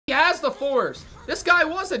has the Force. This guy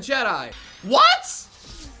was a Jedi. What?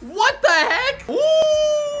 What the heck?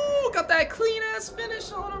 Ooh, got that clean ass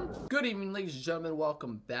finish on him. Good evening, ladies and gentlemen.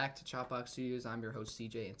 Welcome back to Chopbox Studios. I'm your host,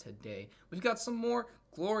 CJ, and today we've got some more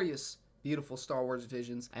glorious, beautiful Star Wars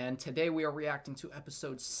Visions. And today we are reacting to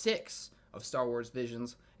episode 6 of Star Wars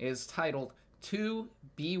Visions. It is titled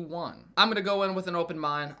TO-B1. I'm gonna go in with an open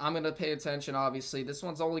mind. I'm gonna pay attention, obviously. This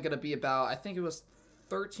one's only gonna be about, I think it was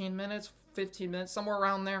 13 minutes, 15 minutes, somewhere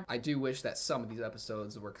around there. I do wish that some of these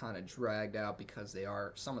episodes were kind of dragged out because they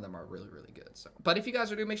are, some of them are really, really good. So, but if you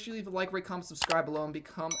guys are new, make sure you leave a like, rate, comment, subscribe below, and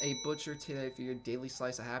become a butcher today for your daily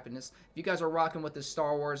slice of happiness. If you guys are rocking with this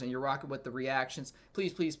Star Wars and you're rocking with the reactions,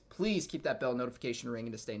 please, please, please keep that bell notification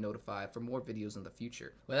ringing to stay notified for more videos in the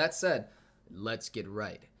future. With that said, let's get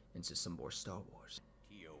right into some more Star Wars.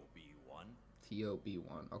 TO-B1?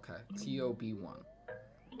 TO-B1, okay. TO-B1.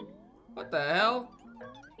 What the hell?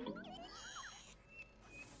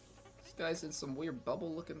 This guy's in some weird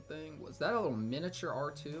bubble looking thing. Was that a little miniature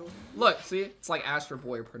R2? Look, see? It's like Astro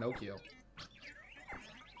Boy or Pinocchio.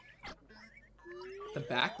 The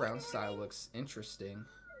background style looks interesting.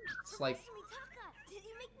 It's like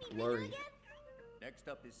blurry. Next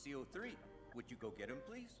up is CO3. Would you go get him,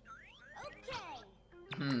 please? Okay.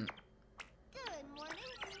 Good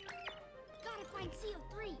morning. Gotta find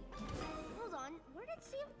CO3. Hold on, where did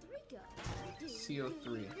CO3 go?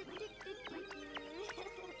 CO3.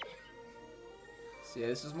 So yeah,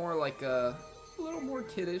 this is more like a little more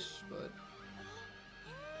kiddish, but.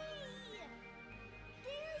 Hey!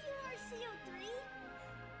 There you are,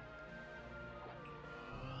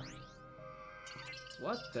 CO3.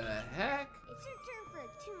 What the heck? It's your turn for a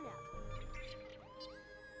tune-up.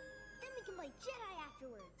 Then we can play Jedi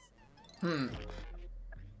afterwards.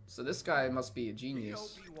 So this guy must be a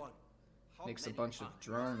genius. TO-B1. Makes a bunch of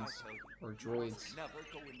drones or droids. I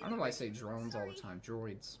don't know why I say drones all the time.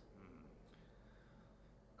 Droids.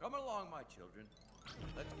 Come along, my children.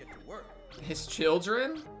 Let's get to work. His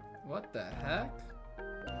children? What the heck?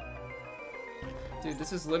 Dude,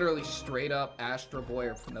 this is literally straight up Astro Boy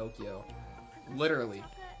or Pinocchio. Literally.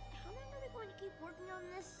 How long are we going to keep working on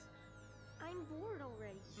this? I'm bored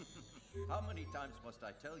already. How many times must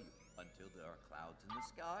I tell you? Until there are clouds in the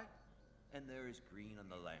sky and there is green on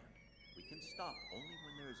the land. We can stop only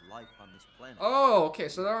when there is life on this planet. Oh, okay,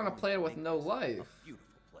 so they're on a planet with no life. A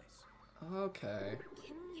beautiful place. Okay.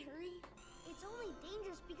 Can we hurry? It's only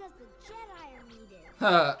dangerous because the Jedi are needed.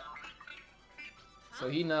 Huh. So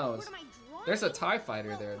he knows. What am I drawing? There's a TIE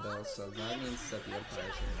fighter there, though, so that means that the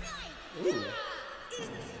Empire's here. Ooh. Is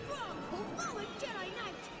the strong heroic Jedi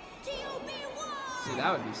Knight, TO-B1! See,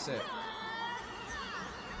 that would be sick.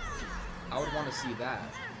 I would want to see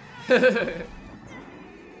that.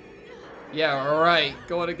 Yeah, right.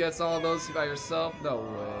 Going against all those by yourself? No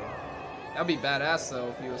way. That'd be badass, though,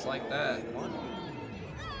 if he was like that.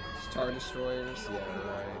 Star Destroyers? Yeah,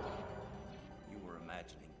 right. You were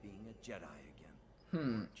imagining being a Jedi again.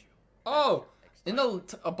 weren't you? Oh! In the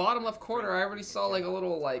bottom left corner, I already saw like a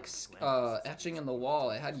little like etching in the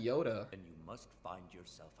wall. It had Yoda. And you must find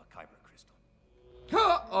yourself a kyber crystal.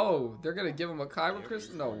 Huh? Oh, they're gonna give him a kyber There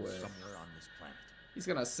crystal? is No one way. somewhere on this planet. He's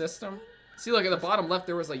gonna assist him? See, look, at the bottom left,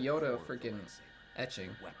 there was a Yoda freaking etching.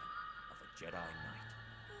 Weapon of a Jedi Knight.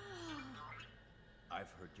 I've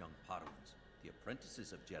heard young Padawans, the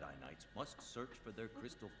apprentices of Jedi Knights, must search for their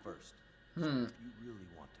crystal first. So if you really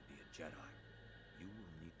want to be a Jedi, you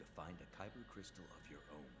will need to find a kyber crystal of your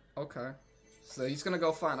own. Okay. So he's gonna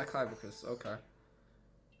go find a kyber crystal. Okay.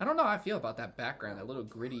 I don't know how I feel about that background, that little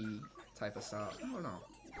gritty type of style. I don't know.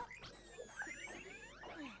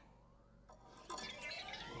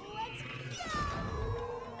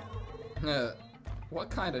 What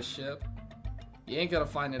kind of ship? You ain't gonna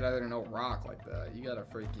find it under no rock like that. You gotta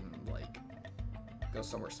freaking, like, go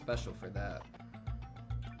somewhere special for that.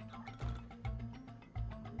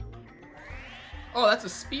 Oh, that's a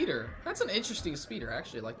speeder. That's an interesting speeder. I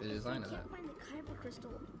actually like the design of that. If I can't find the kyber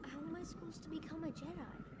crystal, how am I supposed to become a Jedi?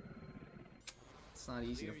 It's not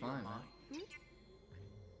easy to find, man.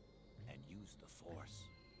 And use the Force.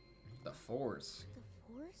 The Force.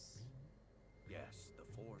 The Force? Yes, the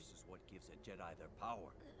Force is what gives a Jedi their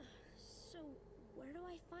power. So, where do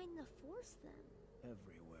I find the Force then?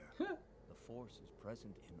 Everywhere. The Force is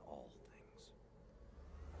present in all things.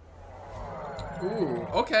 Ooh,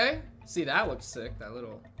 okay. See, that looks sick. That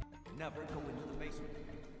little. Never go into the basement.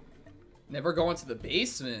 Never go into the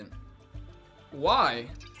basement. Why?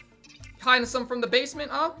 Hiding some from the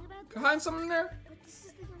basement, huh? Hiding something in there? But this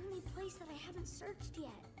is the only place that I haven't searched yet.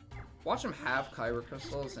 Watch him have kyber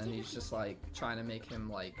crystals, and he's just like trying to make him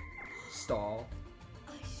like stall.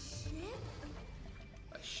 A ship?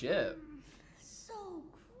 A ship? So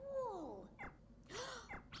cool.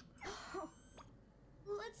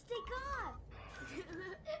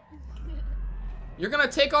 You're gonna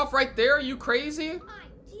take off right there? Are you crazy? I'm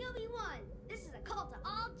TO-B1. This is a call to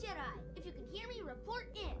all Jedi. If you can hear me, report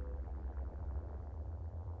in.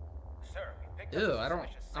 Sir, we picked Ew, up a I don't.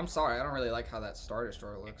 suspicious I'm signal. sorry, I don't really like how that Star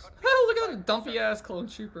Destroyer looks. Look at that dumpy ass clone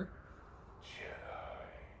trooper.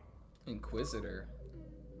 Jedi. Inquisitor.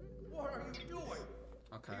 What are you doing?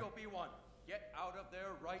 Okay. TO-B1, get out of there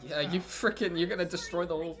right Yeah, now. you freaking. You're gonna destroy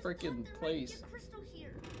the whole freaking place. Get Crystal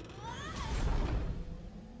here.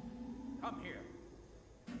 Come here.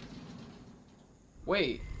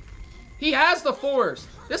 Wait. He has the Force.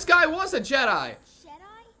 This guy was a Jedi. Jedi?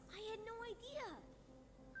 I had no idea.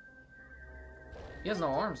 He has no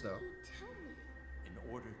arms though. You tell me.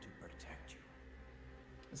 In order to protect you.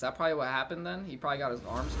 Is that probably what happened then? He probably got his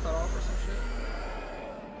arms cut off or some shit.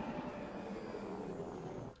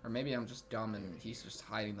 Or maybe I'm just dumb and he's just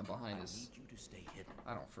hiding them behind I his. need you to stay hidden.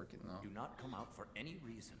 I don't freaking know. Do not come out for any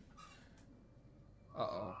reason. Uh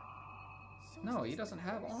oh. So No, is he this doesn't the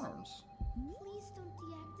have Force? arms. Please don't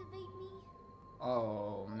deactivate me.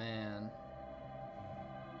 Oh man.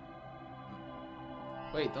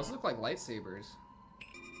 Wait, those look like lightsabers.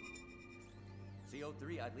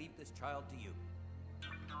 CO3, I leave this child to you.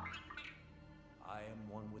 I am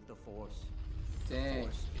one with the Force. The Dang.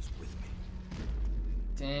 Force is with me.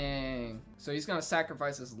 Dang. So he's gonna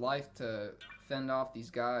sacrifice his life to fend off these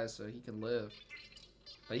guys so he can live.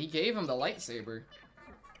 But he gave him the lightsaber.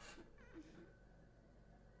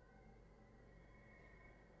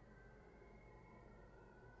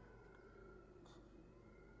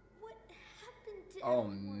 What happened to Oh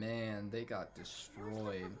everyone? man, they got Where's the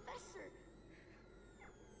destroyed. professor?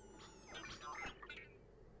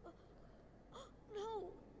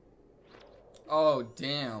 No. Oh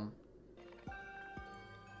damn.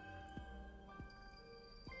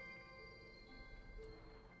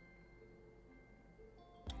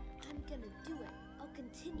 I'm gonna do it. I'll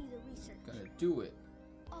continue the research. Gonna do it.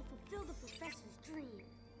 I'll fulfill the professor's dream.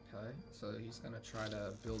 Okay, so he's gonna try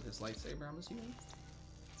to build his lightsaber, I'm assuming.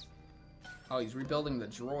 Oh, he's rebuilding the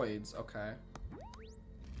droids. Okay.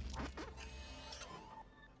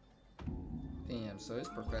 Damn, so his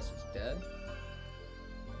professor's dead?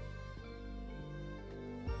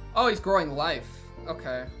 Oh, he's growing life.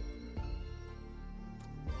 Okay.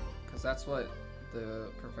 Because that's what the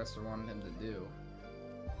professor wanted him to do.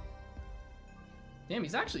 Damn,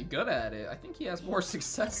 he's actually good at it. I think he has more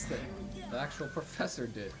success than the actual professor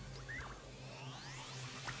did.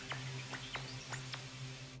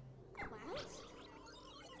 Clouds?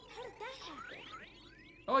 How did that happen?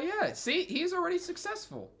 Oh yeah, see? He's already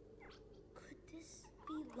successful. Could this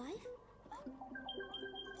be life?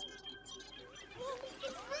 Look,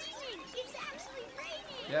 it's raining! It's actually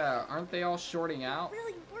raining! Yeah, aren't they all shorting out? It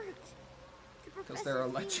really worked. The 'Cause they're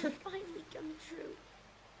professor's electric. dream finally come true.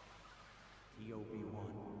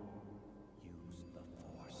 TO-B1, use the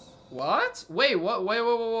Force. What? Wait, what? Wait,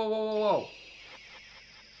 whoa, whoa, whoa, whoa, whoa, whoa.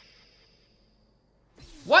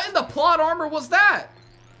 What in the plot armor was that?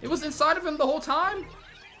 It was inside of him the whole time?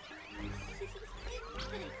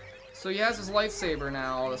 So he has his lightsaber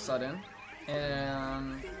now all of a sudden.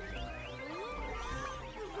 And...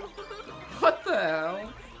 What the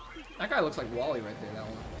hell? That guy looks like Wally right there, that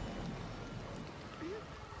one.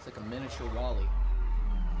 It's like a miniature Wally.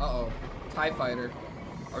 Uh-oh. TIE fighter.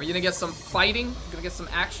 Are we gonna get some fighting? Gonna get some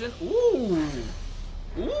action? Ooh!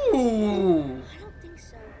 Ooh! I don't think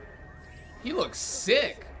so. He looks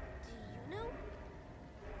sick. Do you know?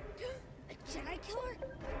 A Jedi killer?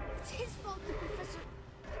 It's his fault the professor...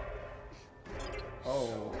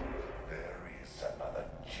 Oh. There is another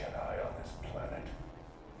Jedi on this planet.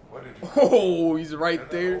 What did you Oh, he's right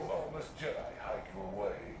there. Oh, this Jedi hide you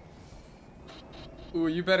away? Ooh,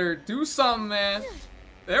 you better do something, man.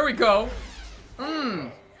 There we go. I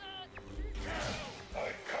cannot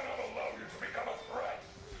allow you to become a threat.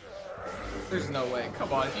 There's no way.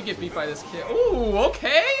 Come on, if you get beat by this kid. Ooh,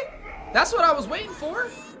 okay. That's what I was waiting for.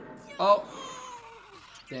 Oh.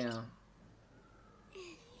 Damn.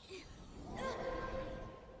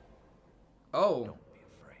 Oh. Don't be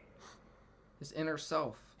afraid. His inner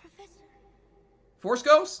self. Professor? Force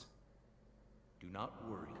Ghost? Do not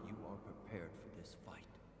worry, you are prepared for this fight,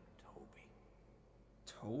 Toby.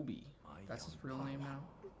 Toby. My That's his young real name Padawan. now?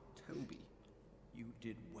 Toby. You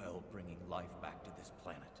did well bringing life back to this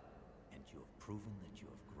planet, and you have proven that you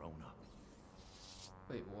have grown up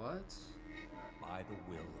Wait, what? by the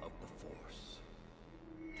will of the Force.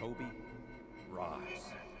 Toby,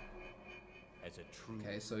 rise. As a true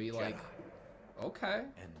Okay, so he Jedi, like... Okay.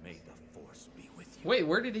 and may the Force be with you. Wait,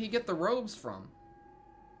 where did he get the robes from?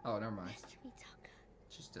 Oh, never mind. Master Mitaka.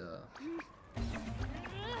 Just,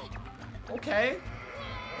 Okay.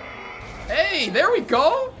 Hey, there we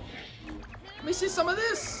go! Let me see some of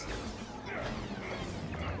this.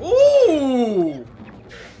 Ooh!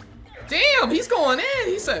 Damn, he's going in.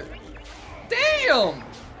 He said, damn!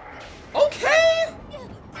 Okay!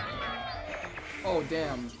 Oh,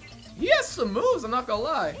 damn. He has some moves, I'm not gonna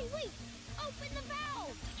lie. Hey, wait! Open the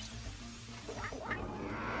valve!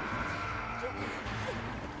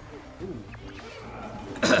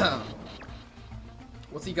 Ooh.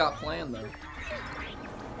 What's he got planned though?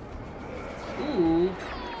 Ooh.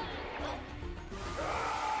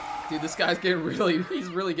 Dude, this guy's getting he's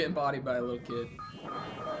really getting bodied by a little kid.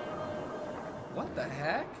 What the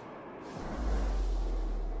heck?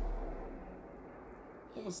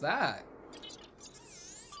 What was that?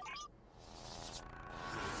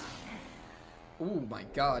 Oh my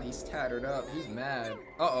god, he's tattered up. He's mad.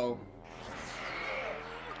 Uh-oh.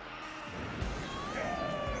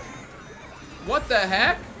 What the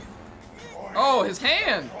heck? Oh, his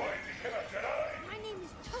hand! My name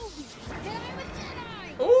is Toby, and I'm a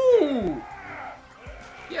Jedi! Ooh!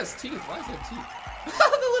 He has teeth. Why does he have teeth?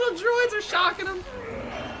 The little droids are shocking him.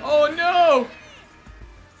 Oh no!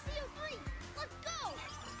 CO3, let's go!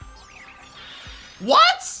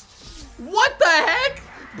 What? What the heck?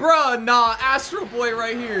 Bruh, nah, Astro Boy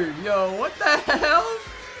right here. Yo, what the hell?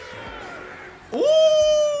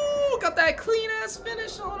 Ooh! Got that clean ass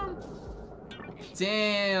finish on him.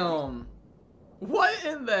 Damn. What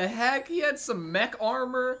in the heck? He had some mech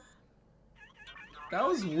armor. That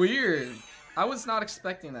was weird. I was not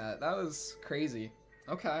expecting that. That was crazy.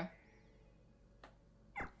 Okay.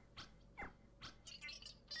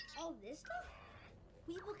 All this stuff?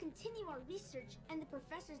 We will continue our research and the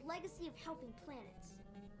professor's legacy of helping planets.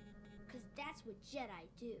 Because that's what Jedi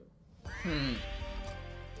do.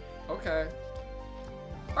 Okay.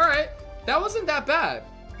 Alright. That wasn't that bad.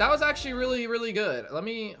 That was actually really good. Hold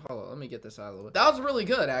on, let me get this out of the way. That was really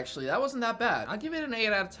good, actually. That wasn't that bad. I'll give it an 8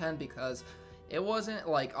 out of 10 because it wasn't,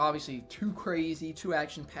 like, obviously too crazy, too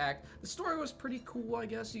action-packed. The story was pretty cool, I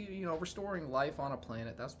guess. You know, restoring life on a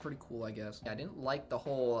planet. That's pretty cool, I guess. I didn't like the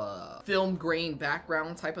whole film grain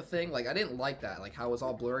background type of thing. Like, I didn't like that. Like, how it was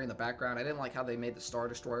all blurry in the background. I didn't like how they made the Star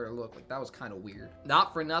Destroyer look. Like, that was kind of weird.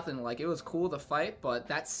 Not for nothing. Like, it was cool to fight, but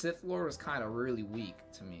that Sith Lord was kind of really weak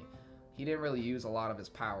to me. He didn't really use a lot of his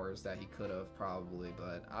powers that he could have, probably,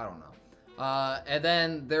 but I don't know. And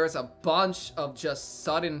then there's a bunch of just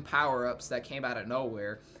sudden power-ups that came out of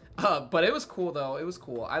nowhere. But it was cool, though. It was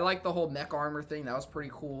cool. I liked the whole mech armor thing. That was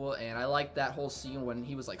pretty cool. And I liked that whole scene when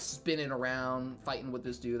he was, like, spinning around, fighting with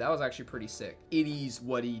this dude. That was actually pretty sick. It is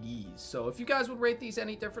what it is. So if you guys would rate these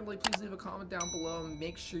any differently, please leave a comment down below. And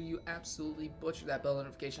make sure you absolutely butcher that bell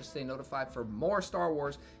notification to stay notified for more Star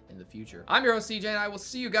Wars in the future. I'm your host, CJ, and I will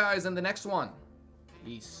see you guys in the next one.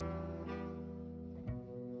 Peace.